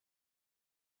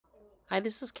Hi,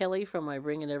 this is Kelly from I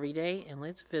Bring It Every Day, and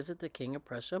let's visit the King of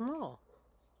Prussia Mall.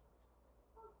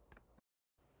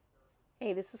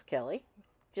 Hey, this is Kelly.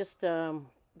 Just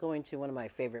going to one of my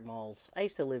favorite malls. I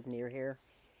used to live near here,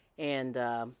 and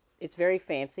it's very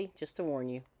fancy, just to warn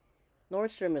you.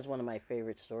 Nordstrom is one of my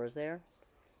favorite stores there,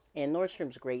 and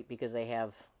Nordstrom's great because they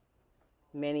have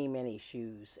many, many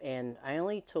shoes. And I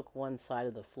only took one side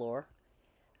of the floor.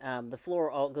 The floor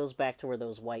all goes back to where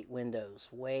those white windows,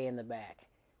 way in the back.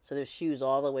 So there's shoes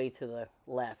all the way to the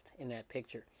left in that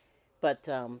picture. But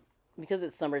because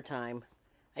it's summertime,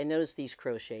 I noticed these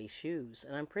crochet shoes,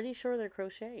 and I'm pretty sure they're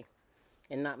crochet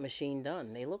and not machine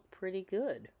done. They look pretty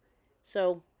good.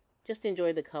 So just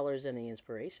enjoy the colors and the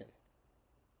inspiration.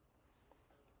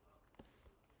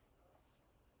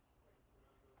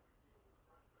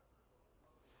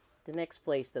 The next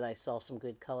place that I saw some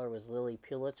good color was Lilly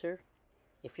Pulitzer.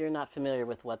 If you're not familiar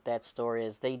with what that store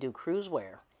is, they do cruise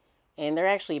wear. And they're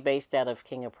actually based out of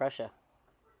King of Prussia,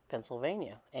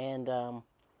 Pennsylvania. And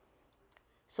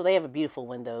so they have beautiful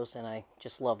windows, and I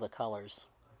just love the colors.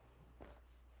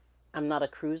 I'm not a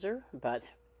cruiser, but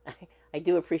I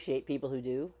do appreciate people who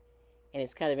do, and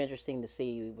it's kind of interesting to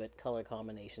see what color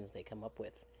combinations they come up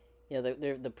with. You know,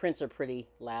 the prints are pretty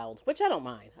loud, which I don't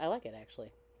mind. I like it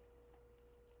actually.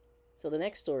 So the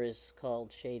next store is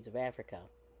called Shades of Africa.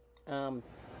 Um,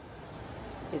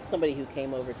 it's somebody who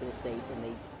came over to the States and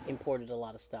they imported a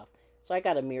lot of stuff. So I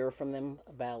got a mirror from them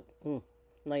about, I'm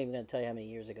not even going to tell you how many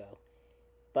years ago.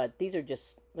 But these are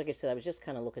just, like I said, I was just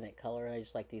kind of looking at color, and I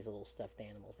just like these little stuffed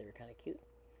animals. They were kind of cute.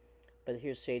 But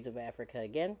here's Shades of Africa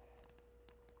again.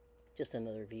 Just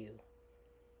another view.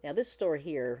 Now this store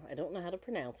here, I don't know how to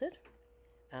pronounce it.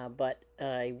 But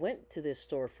I went to this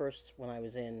store first when I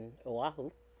was in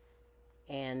Oahu.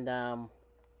 And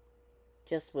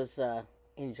just was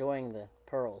enjoying the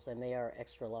pearls. And they are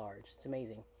extra large. It's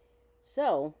amazing.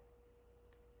 So,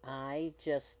 I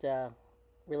just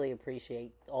really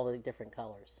appreciate all the different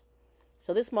colors.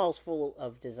 So this mall's full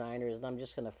of designers, and I'm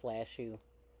just going to flash you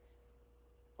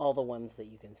all the ones that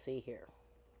you can see here.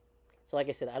 So like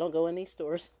I said, I don't go in these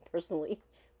stores personally,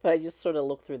 but I just sort of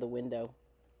look through the window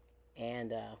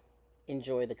and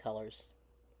enjoy the colors.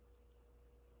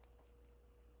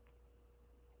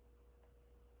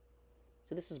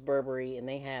 So this is Burberry, and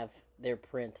they have their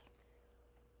print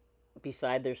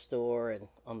beside their store and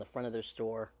on the front of their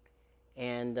store.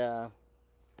 And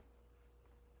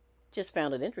just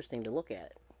found it interesting to look at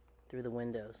it through the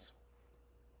windows.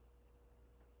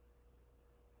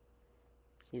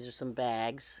 These are some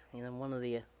bags, in one of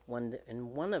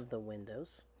the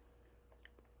windows.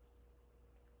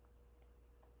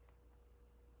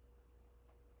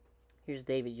 Here's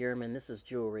David Yurman. This is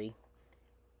jewelry.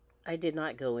 I did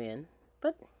not go in,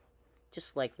 but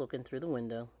just like looking through the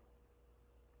window.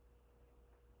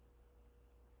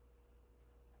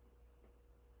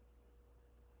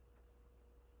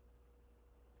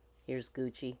 Here's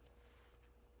Gucci.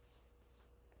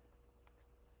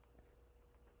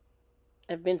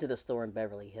 I've been to the store in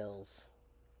Beverly Hills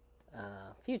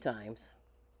a few times.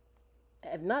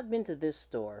 I've not been to this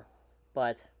store,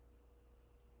 but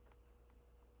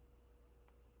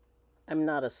I'm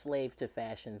not a slave to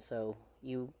fashion, so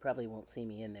you probably won't see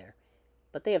me in there.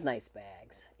 But they have nice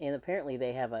bags, and apparently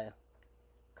they have a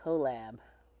collab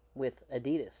with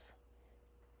Adidas.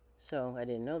 So I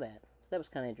didn't know that. So that was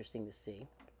kind of interesting to see.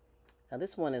 Now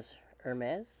this one is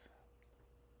Hermes.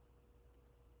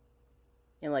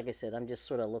 And like I said, I'm just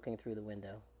sort of looking through the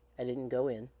window. I didn't go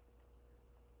in.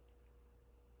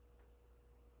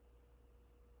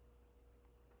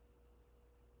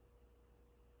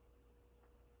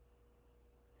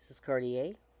 This is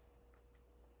Cartier.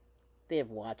 They have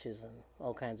watches and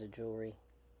all kinds of jewelry.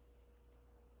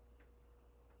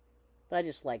 But I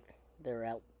just like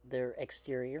their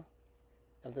exterior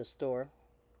of the store.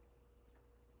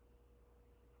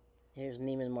 Here's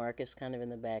Neiman Marcus kind of in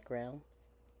the background.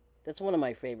 That's one of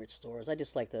my favorite stores. I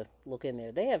just like to look in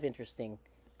there. They have interesting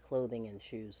clothing and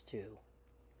shoes too.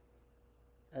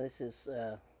 This is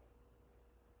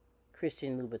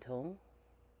Christian Louboutin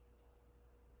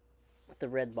with the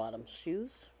red bottom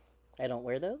shoes. I don't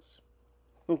wear those.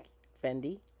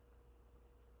 Fendi.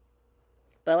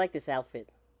 But I like this outfit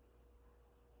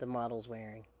the model's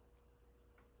wearing.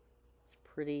 It's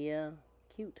pretty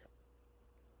cute.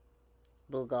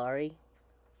 Bulgari.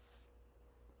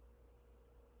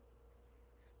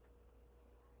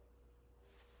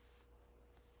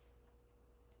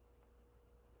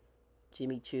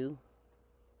 Jimmy Choo.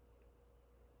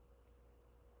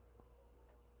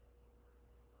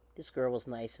 This girl was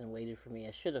nice and waited for me.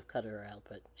 I should have cut her out,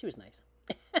 but she was nice.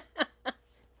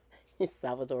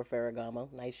 Salvatore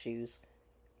Ferragamo. Nice shoes.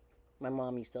 My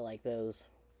mom used to like those.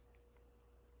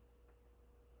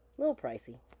 A little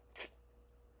pricey.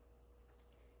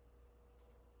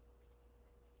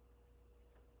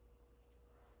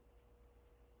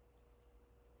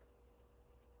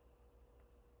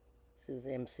 This is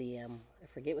MCM. I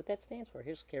forget what that stands for.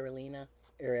 Here's Carolina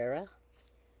Herrera.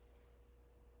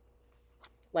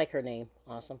 Like her name.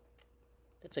 Awesome.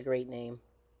 That's a great name.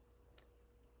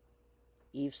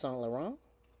 Yves Saint Laurent.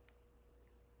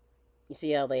 You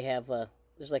see how they have,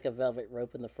 there's like a velvet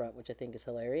rope in the front, which I think is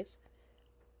hilarious.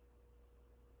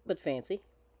 But fancy.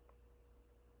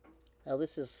 Oh,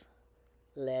 this is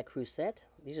La Crusette.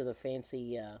 These are the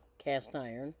fancy cast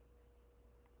iron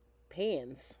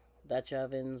pans, Dutch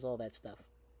ovens, all that stuff.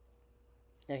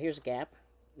 Now here's Gap.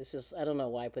 This is, I don't know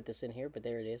why I put this in here, but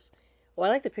there it is. Well,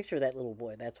 I like the picture of that little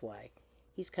boy, that's why.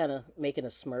 He's kind of making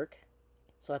a smirk,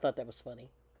 so I thought that was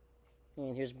funny.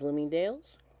 And here's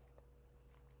Bloomingdale's.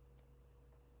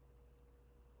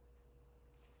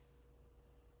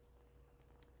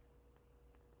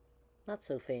 Not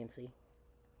so fancy.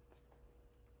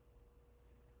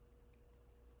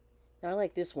 Now I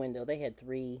like this window. They had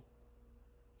 3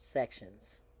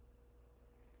 sections.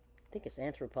 I think it's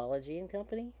Anthropology and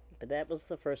Company, but that was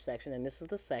the first section, and this is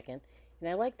the second. And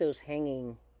I like those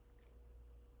hanging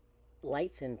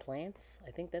lights and plants.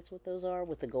 I think that's what those are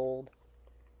with the gold.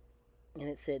 And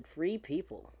it said Free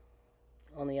People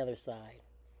on the other side.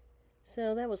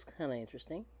 So that was kind of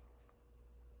interesting.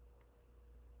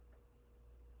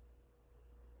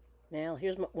 Now,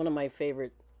 here's one of my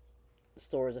favorite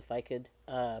stores, if I could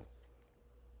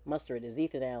muster it, is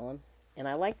Ethan Allen. And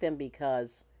I like them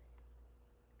because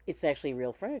it's actually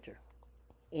real furniture.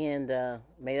 And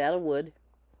made out of wood.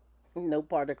 No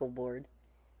particle board.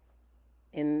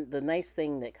 And the nice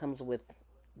thing that comes with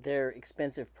their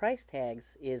expensive price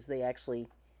tags is they actually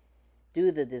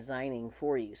do the designing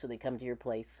for you. So they come to your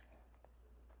place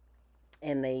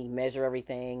and they measure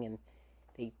everything and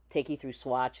they take you through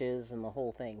swatches and the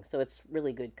whole thing. So it's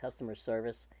really good customer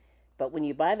service. But when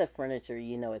you buy the furniture,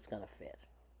 you know it's going to fit.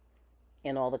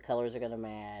 And all the colors are going to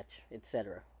match,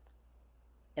 etc.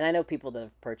 And I know people that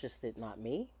have purchased it, not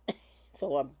me.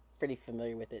 So I'm pretty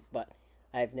familiar with it, but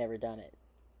I've never done it.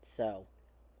 So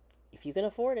if you can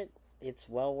afford it, it's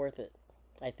well worth it,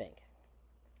 I think.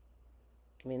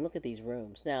 I mean, look at these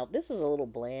rooms. Now, this is a little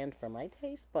bland for my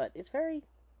taste, but it's very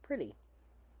pretty.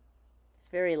 It's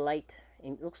very light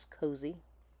and it looks cozy.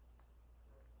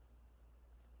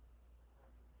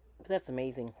 But that's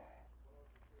amazing.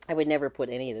 I would never put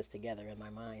any of this together in my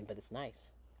mind, but it's nice.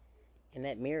 And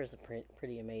that mirror is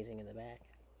pretty amazing in the back.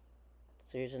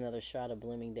 So here's another shot of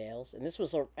Bloomingdale's. And this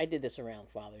was, I did this around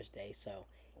Father's Day, so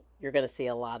you're going to see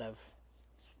a lot of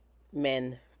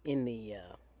men in the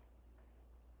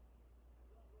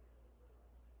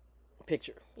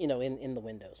picture, you know, in the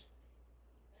windows.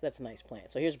 So that's a nice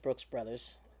plant. So here's Brooks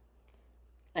Brothers.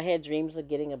 I had dreams of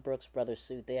getting a Brooks Brothers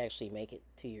suit. They actually make it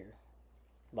to your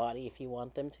body if you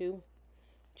want them to,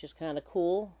 which is kind of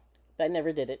cool, but I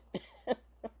never did it.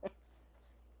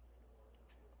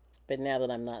 But now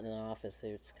that I'm not in an office,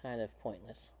 it's kind of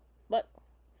pointless. But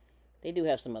they do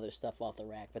have some other stuff off the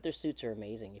rack, but their suits are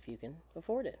amazing if you can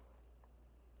afford it.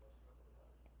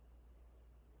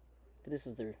 But this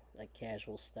is their like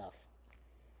casual stuff.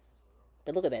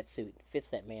 But look at that suit. It fits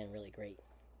that man really great.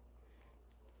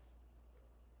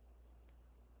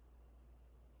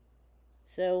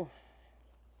 So,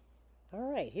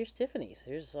 alright, here's Tiffany's.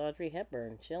 Here's Audrey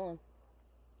Hepburn chilling.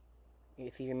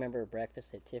 If you remember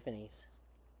Breakfast at Tiffany's.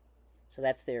 So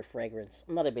that's their fragrance.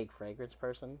 I'm not a big fragrance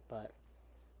person, but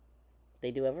they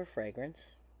do have a fragrance.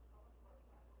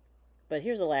 But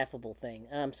here's a laughable thing.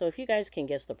 So if you guys can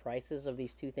guess the prices of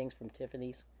these 2 things from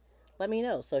Tiffany's, let me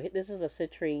know. So this is a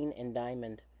citrine and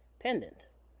diamond pendant.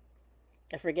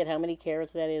 I forget how many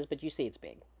carats that is, but you see it's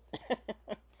big.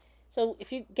 So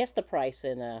if you guess the price,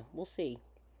 and we'll see.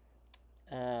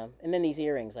 And then these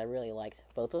earrings, I really liked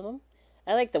both of them.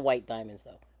 I like the white diamonds,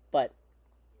 though. But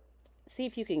see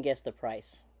if you can guess the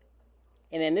price.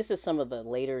 And then this is some of the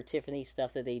later Tiffany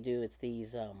stuff that they do. It's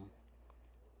these,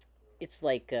 it's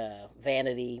like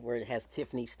vanity where it has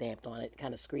Tiffany stamped on it. It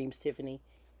kind of screams Tiffany.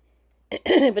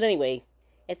 But anyway,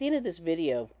 at the end of this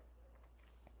video,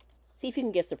 see if you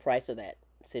can guess the price of that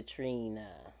citrine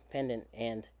pendant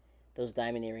and those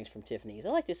diamond earrings from Tiffany's. I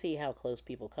like to see how close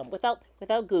people come without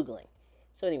Googling.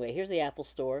 So anyway, here's the Apple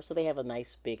Store. So they have a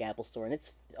nice big Apple Store, and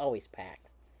it's always packed.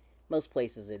 Most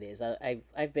places it is.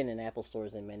 I've been in Apple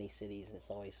stores in many cities, and it's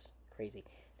always crazy.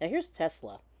 Now here's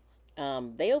Tesla.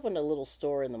 They opened a little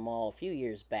store in the mall a few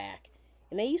years back,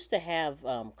 and they used to have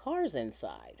cars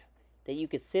inside that you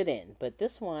could sit in, but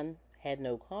this one had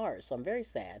no cars, so I'm very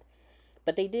sad.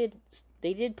 But they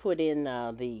did put in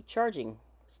the charging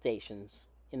stations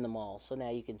in the mall, so now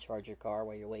you can charge your car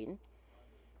while you're waiting.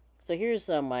 So here's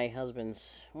my husband's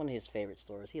one of his favorite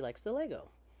stores. He likes the Lego,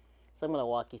 so I'm gonna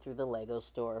walk you through the Lego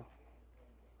store.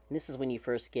 And this is when you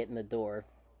first get in the door.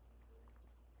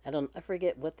 I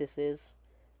forget what this is,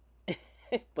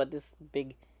 but this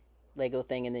big Lego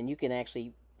thing, and then you can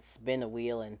actually spin a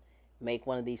wheel and make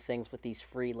one of these things with these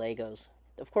free Legos.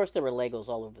 Of course, there were Legos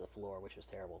all over the floor, which was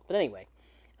terrible. But anyway,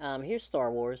 here's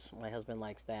Star Wars. My husband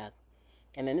likes that.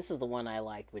 And then this is the one I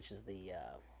liked, which is the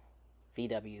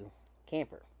VW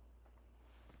camper.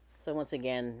 So once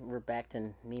again, we're back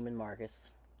to Neiman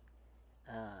Marcus.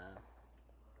 Uh,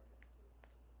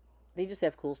 they just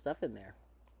have cool stuff in there.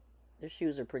 Their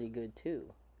shoes are pretty good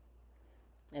too.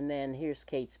 And then here's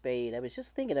Kate Spade. I was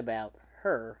just thinking about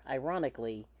her,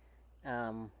 ironically.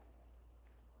 Um,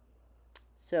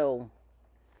 so,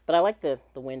 but I like the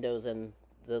windows and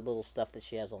the little stuff that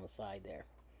she has on the side there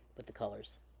with the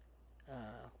colors.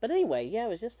 But anyway, yeah, I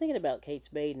was just thinking about Kate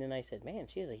Spade, and then I said, man,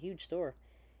 she has a huge store.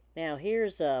 Now,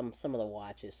 here's some of the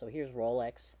watches. So here's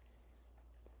Rolex.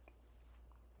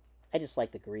 I just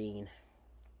like the green.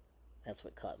 That's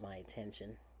what caught my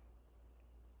attention.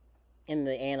 And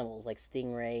the animals, like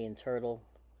stingray and turtle.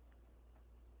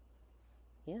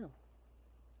 Yeah.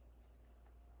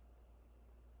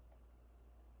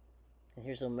 And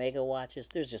here's Omega watches.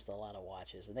 There's just a lot of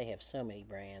watches, and they have so many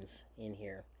brands in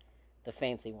here. The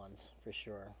fancy ones, for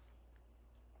sure.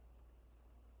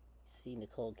 See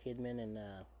Nicole Kidman and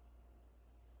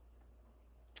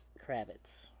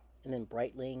Kravitz. And then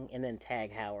Breitling, and then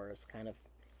Tag Heuer is kind of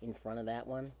in front of that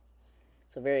one.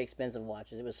 So very expensive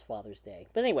watches. It was Father's Day.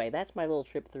 But anyway, that's my little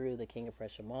trip through the King of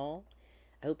Prussia Mall.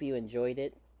 I hope you enjoyed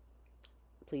it.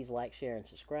 Please like, share, and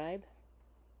subscribe.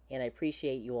 And I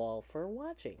appreciate you all for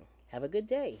watching. Have a good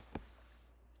day.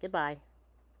 Goodbye.